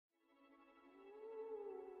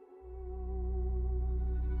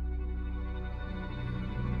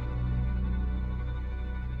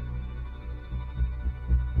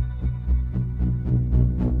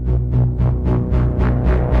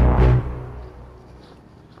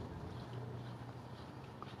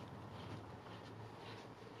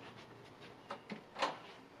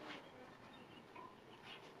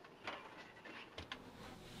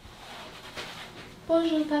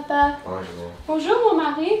Bonjour papa. Bonjour. Bonjour mon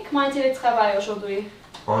mari, comment était le travail aujourd'hui?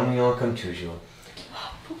 Ennuyant comme toujours.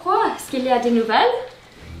 Pourquoi? Est-ce qu'il y a des nouvelles?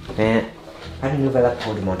 Ben, pas de nouvelles à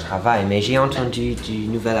propos de mon travail, mais j'ai entendu des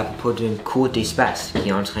nouvelles à propos d'un cours d'espace qui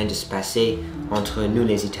est en train de se passer entre nous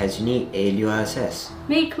les États-Unis et l'URSS.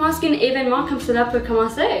 Mais comment est-ce qu'un événement comme cela peut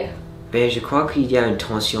commencer? Ben, je crois qu'il y a une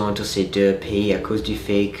tension entre ces deux pays à cause du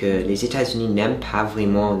fait que les États-Unis n'aiment pas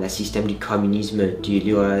vraiment le système du communisme de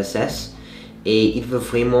l'URSS et ils veulent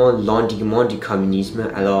vraiment l'endiguement du communisme,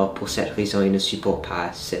 alors pour cette raison ils ne supportent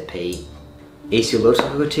pas ce pays. Et sur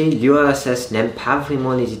l'autre côté, l'URSS n'aime pas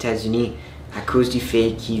vraiment les États-Unis à cause du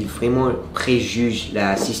fait qu'ils vraiment préjugent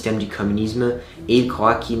le système du communisme et ils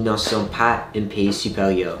croient qu'ils n'en sont pas un pays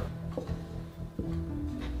supérieur.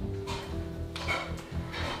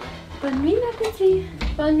 Bonne nuit ma petite.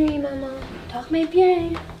 Bonne nuit maman. Dormez bien.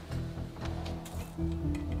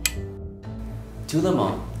 Tout le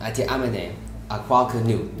monde a été amené à croire que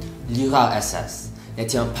nous, l'URSS,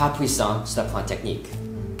 n'étions pas puissants sur le plan technique,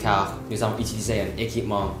 car nous avons utilisé un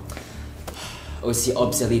équipement aussi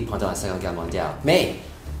obsolète pendant la Seconde Guerre mondiale. Mais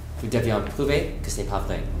nous devions prouver que ce n'est pas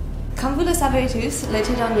vrai. Comme vous le savez tous,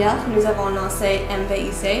 l'été dernier, nous avons lancé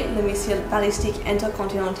MBIC, le missile balistique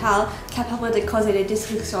intercontinental capable de causer des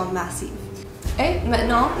destructions massives. Et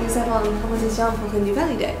maintenant, nous avons une proposition pour une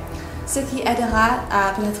nouvelle idée, ce qui aidera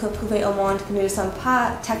à peut-être prouver au monde que nous ne sommes pas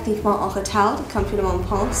techniquement en retard, comme tout le monde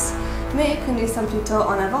pense, mais que nous sommes plutôt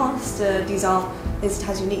en avance de, disons, les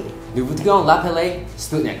États-Unis. Nous voudrions l'appeler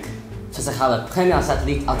Sputnik. Ce sera le premier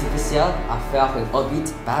satellite artificiel à faire une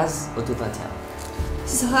orbite basse autour de la Terre.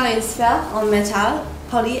 Ce sera une sphère en métal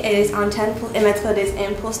poli et des antennes pour émettre des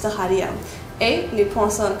impulses de radio. Et nous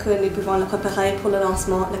pensons que nous pouvons le préparer pour le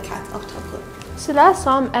lancement le 4 octobre. Cela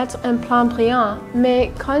semble être un plan brillant,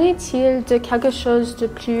 mais qu'en est-il de quelque chose de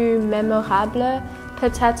plus mémorable,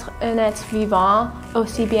 peut-être un être vivant,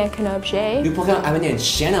 aussi bien qu'un objet? Nous pourrions amener une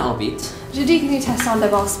chaîne en orbite. Je dis que nous testons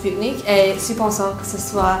d'abord Sputnik et supposons que ce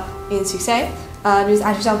soit un succès, nous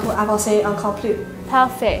ajoutons pour avancer encore plus.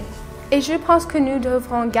 Parfait. Et je pense que nous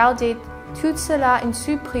devrons garder tout cela une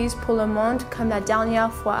surprise pour le monde comme la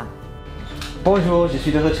dernière fois. Bonjour, je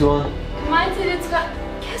suis de retour. Comment était le travail?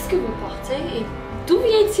 Qu'est-ce que vous portez et d'où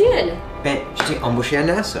vient-il? Ben, je t'ai embauché à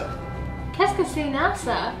NASA. Qu'est-ce que c'est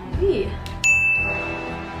NASA? Oui.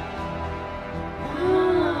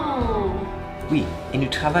 Wow. Oui, et nous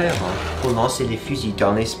travaillerons pour lancer les fusils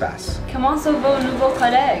dans l'espace. Comment sont vos nouveaux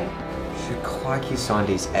collègues? Je crois qu'ils sont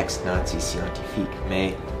des ex-nazis scientifiques,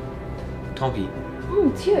 mais tant pis. Mon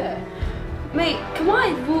Dieu! Mais comment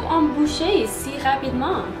êtes-vous embauché si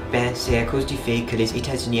rapidement? Ben, c'est à cause du fait que les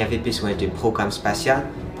États-Unis avaient besoin d'un programme spatial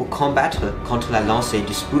pour combattre contre la lancée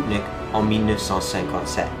de Sputnik en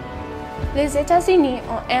 1957. Les États-Unis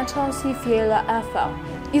ont intensifié leur effort.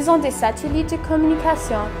 Ils ont des satellites de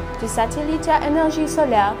communication, des satellites à énergie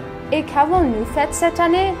solaire. Et qu'avons-nous fait cette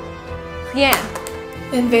année? Rien.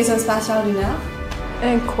 Un vaisseau spatial lunaire.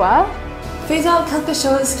 Un quoi? Faisons quelque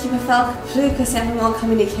chose qui peut faire plus que simplement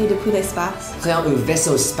communiquer depuis l'espace. Créons un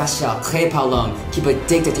vaisseau spatial très parlant qui peut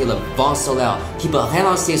détecter le vent solaire, qui peut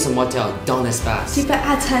relancer son moteur dans l'espace. Qui peut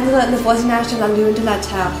atteindre le voisinage de la Lune de la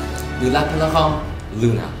Terre. Nous l'appellerons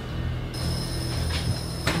Luna.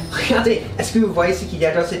 Regardez, est-ce que vous voyez ce qu'il y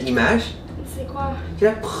a dans cette image? C'est quoi? C'est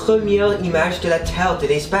la première image de la Terre de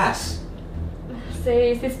l'espace.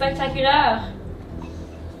 C'est spectaculaire.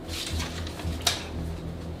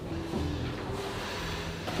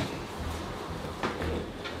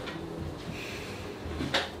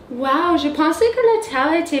 Wow, je pensais que la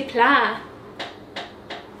Terre était plate.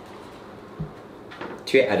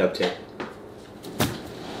 Tu es adopté.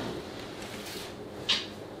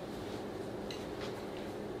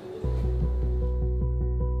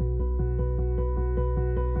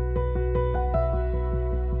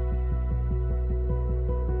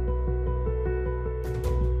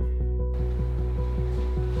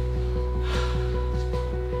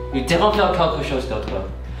 Nous devons faire quelque chose d'autre.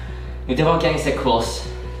 Nous devons gagner cette course.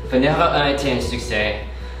 Venera 1 était un succès.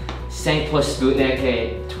 5 pour Sputnik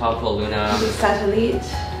et 3 pour Luna. Des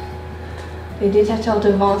satellites, des détecteurs de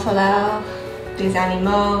vent solaire, des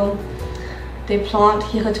animaux, des plantes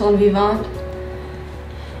qui retournent vivantes.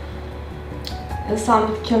 Il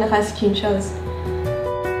semble qu'il ne reste qu'une chose.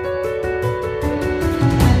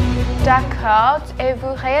 D'accord, et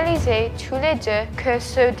vous réalisez tous les deux que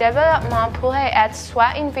ce développement pourrait être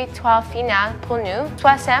soit une victoire finale pour nous,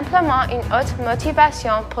 soit simplement une autre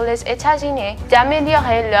motivation pour les États-Unis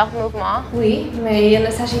d'améliorer leur mouvement. Oui, mais il ne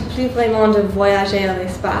s'agit plus vraiment de voyager à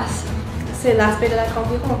l'espace. C'est l'aspect de la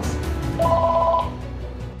concurrence.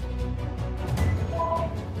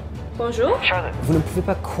 Bonjour. Vous ne pouvez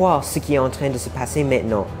pas croire ce qui est en train de se passer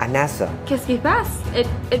maintenant à NASA. Qu'est-ce qui se passe?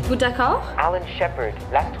 Êtes-vous d'accord? Alan Shepard,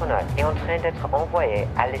 l'astronaute, est en train d'être envoyé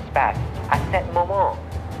à l'espace à ce moment.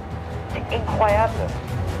 C'est incroyable.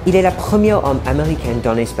 Il est le premier homme américain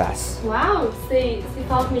dans l'espace. Wow, c'est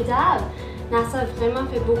formidable. NASA a vraiment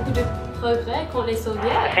fait beaucoup de progrès contre les Soviets.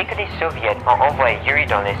 Le fait que les Soviets ont envoyé Yuri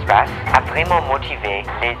dans l'espace a vraiment motivé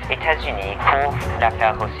les États-Unis pour la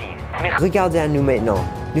faire aussi. Mais regardez à nous maintenant.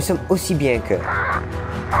 Nous sommes aussi bien que.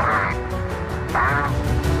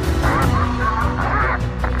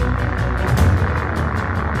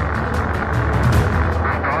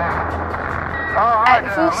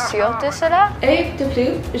 Êtes-vous sûr de cela? Et de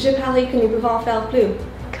plus, je parie que nous pouvons faire plus.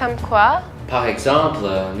 Comme quoi? Par exemple,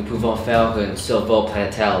 nous pouvons faire un survol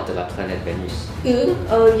planétaire de la planète Vénus. Ou,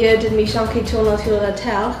 au lieu d'une mission qui tourne autour de la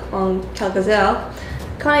Terre en quelques heures,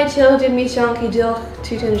 qu'en est-il d'une mission qui dure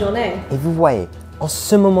toute une journée? Et vous voyez, en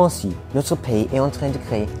ce moment-ci, notre pays est en train de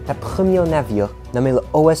créer le premier navire nommé le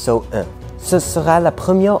OSO-1. Ce sera le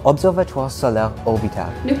premier observatoire solaire orbital.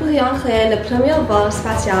 Nous pourrions créer le premier vol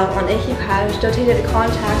spatial en équipage doté de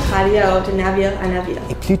contacts radio de navire à navire.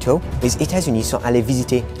 Et plus tôt, les États-Unis sont allés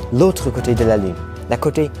visiter l'autre côté de la Lune, la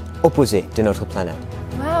côté opposée de notre planète.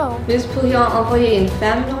 Wow. Nous pourrions envoyer une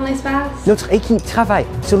femme dans l'espace. Notre équipe travaille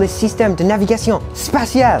sur le système de navigation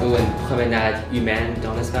spatiale. Ou une promenade humaine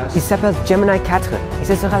dans l'espace. Il s'appelle Gemini 4 et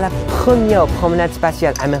ce sera la première promenade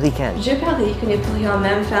spatiale américaine. Je parie que nous pourrions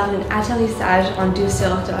même faire un atterrissage en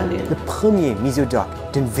douceur de la Lune. Le premier mise au dock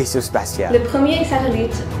d'un vaisseau spatial. Le premier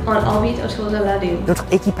satellite en orbite autour de la Lune. Notre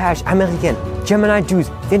équipage américain, Gemini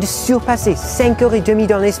 12, vient de surpasser 5h30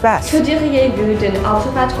 dans l'espace. Que diriez-vous d'un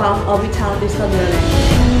observatoire orbital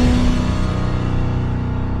ultraviolet?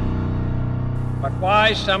 But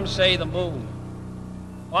why, some say, the moon?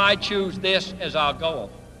 Why choose this as our goal?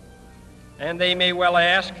 And they may well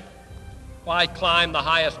ask, why climb the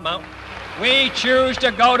highest mountain? We choose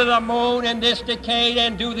to go to the moon in this decade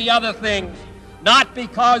and do the other things, not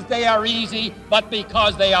because they are easy, but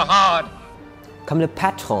because they are hard. Comme le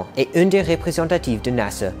patron et un des représentatifs de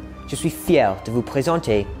NASA, je suis fier de vous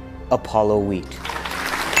présenter Apollo 8.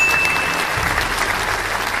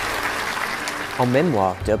 En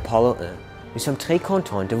mémoire de Apollo 1, nous sommes très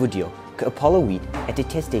contents de vous dire que Apollo 8 a été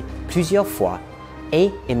testé plusieurs fois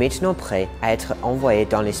et est maintenant prêt à être envoyé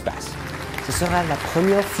dans l'espace. Ce sera la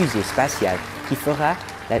première fusée spatiale qui fera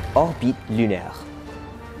l'orbite lunaire.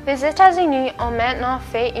 Les États-Unis ont maintenant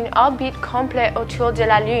fait une orbite complète autour de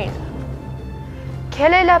la Lune.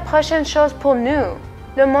 Quelle est la prochaine chose pour nous?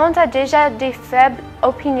 Le monde a déjà des faibles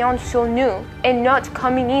opinions sur nous et notre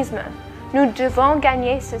communisme. Nous devons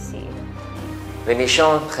gagner ceci. Les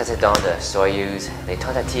missions précédentes de Soyuz, les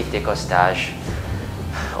tentatives d'écostage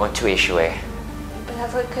ont tout échoué.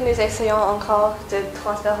 Peut-être que nous essayons encore de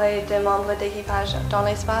transférer des membres d'équipage dans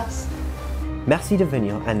l'espace. Merci de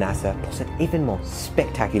venir à NASA pour cet événement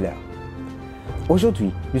spectaculaire.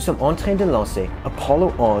 Aujourd'hui, nous sommes en train de lancer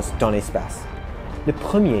Apollo 11 dans l'espace, le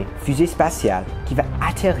premier fusée spatiale qui va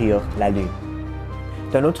atterrir la Lune.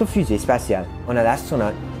 Dans notre fusée spatiale, on a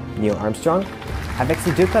l'astronaute Neil Armstrong avec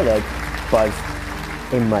ses deux collègues Buzz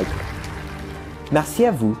et Mike. Merci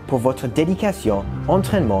à vous pour votre dédication,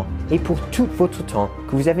 entraînement et pour tout votre temps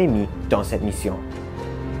que vous avez mis dans cette mission.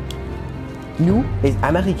 Nous, les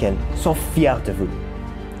Américains, sommes fiers de vous.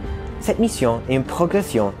 Cette mission est une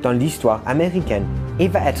progression dans l'histoire américaine et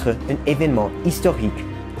va être un événement historique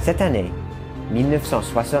cette année,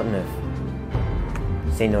 1969.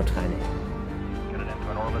 C'est notre année. Get it into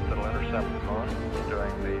an orbit that'll intercept the moon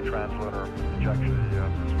during the translunar ejection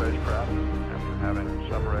of the spacecraft. After having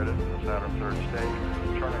separated the Saturn third stage,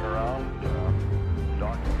 turning around,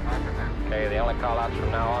 docking. Okay, the only call-outs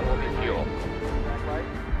from now on will be fuel.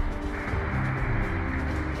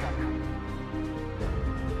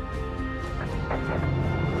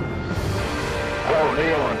 Hello,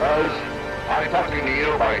 Neil and Buzz. I'm talking to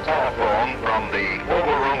you by telephone from the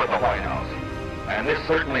Oval Room at the White House. And this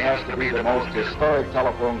certainly has to be the most historic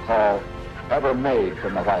telephone call ever made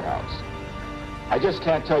from the White House. I just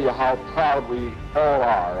can't tell you how proud we all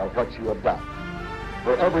are of what you have done.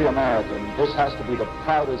 For every American, this has to be the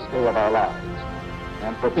proudest day of our lives.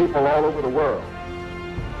 And for people all over the world,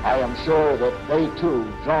 I am sure that they too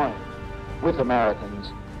join with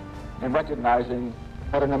Americans in recognizing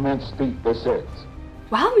what an immense feat this is.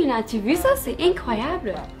 Wow, Mina, as-tu vu ça? C'est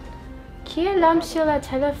incroyable. Qui est l'homme sur le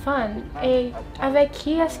téléphone et avec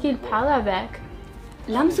qui est-ce qu'il parle avec?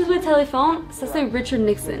 L'homme sur le téléphone, ça c'est Richard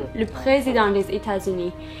Nixon, le président des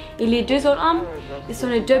États-Unis. Et les deux autres hommes, ils sont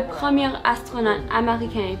les deux premiers astronautes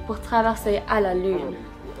américains pour traverser à la Lune.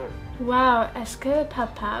 Wow, est-ce que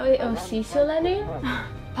papa est aussi sur la Lune?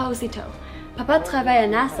 Pas aussitôt. Papa travaille à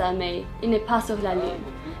NASA, mais il n'est pas sur la Lune.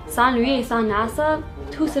 Sans lui et sans NASA,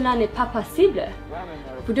 tout cela n'est pas possible.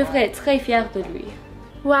 Vous devrez être très fiers de lui.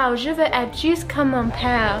 Wow, je veux être juste comme mon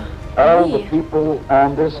père. All Oui. the people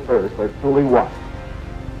on this earth are truly one.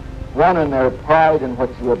 One in their pride in what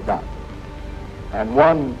you have done, and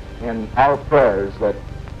one in our prayers that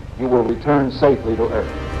you will return safely to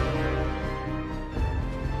earth.